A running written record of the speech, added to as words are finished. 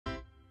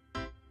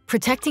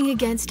Protecting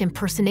against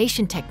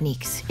impersonation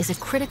techniques is a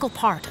critical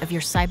part of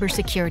your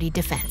cybersecurity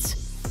defense.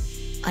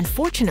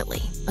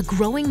 Unfortunately, a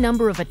growing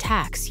number of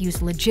attacks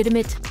use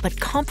legitimate but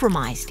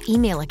compromised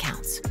email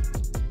accounts.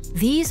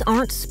 These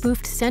aren't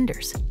spoofed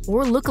senders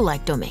or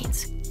lookalike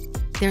domains.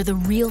 They're the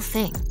real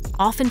thing,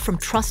 often from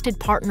trusted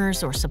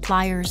partners or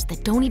suppliers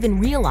that don't even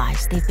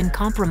realize they've been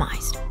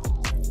compromised.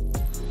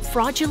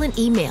 Fraudulent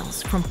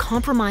emails from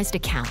compromised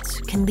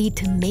accounts can lead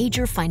to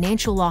major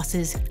financial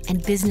losses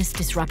and business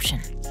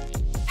disruption.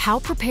 How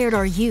prepared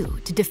are you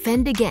to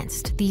defend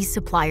against these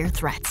supplier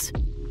threats?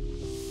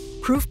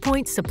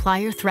 Proofpoint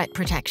Supplier Threat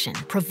Protection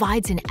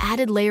provides an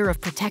added layer of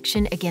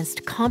protection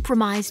against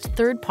compromised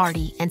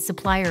third-party and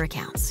supplier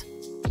accounts.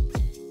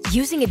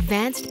 Using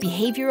advanced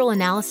behavioral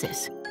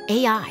analysis,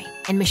 AI,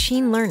 and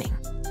machine learning,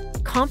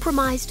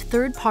 compromised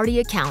third-party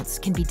accounts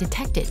can be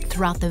detected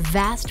throughout the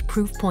vast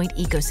Proofpoint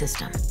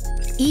ecosystem,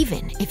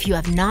 even if you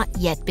have not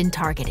yet been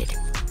targeted.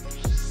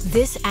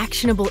 This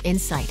actionable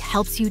insight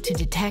helps you to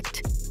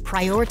detect,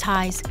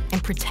 prioritize,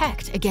 and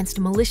protect against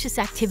malicious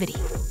activity,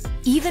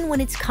 even when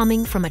it's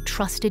coming from a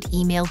trusted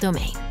email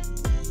domain.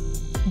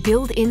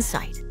 Build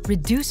insight,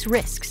 reduce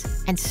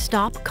risks, and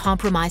stop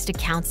compromised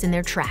accounts in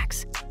their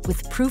tracks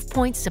with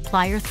Proofpoint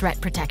Supplier Threat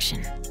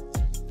Protection.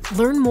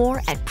 Learn more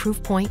at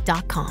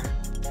proofpoint.com.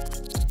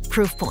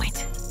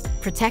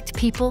 Proofpoint. Protect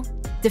people,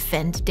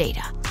 defend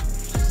data.